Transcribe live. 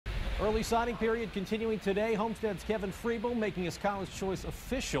Early signing period continuing today. Homestead's Kevin Frebel making his college choice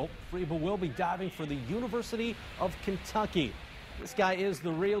official. Frebel will be diving for the University of Kentucky. This guy is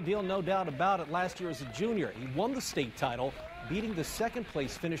the real deal, no doubt about it. Last year as a junior, he won the state title, beating the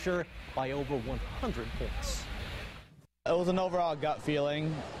second-place finisher by over 100 points. It was an overall gut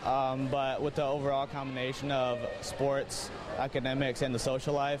feeling, but with the overall combination of sports, academics, and the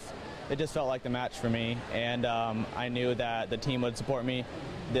social life, it just felt like the match for me. And I knew that the team would support me,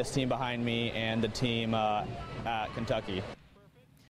 this team behind me, and the team at Kentucky.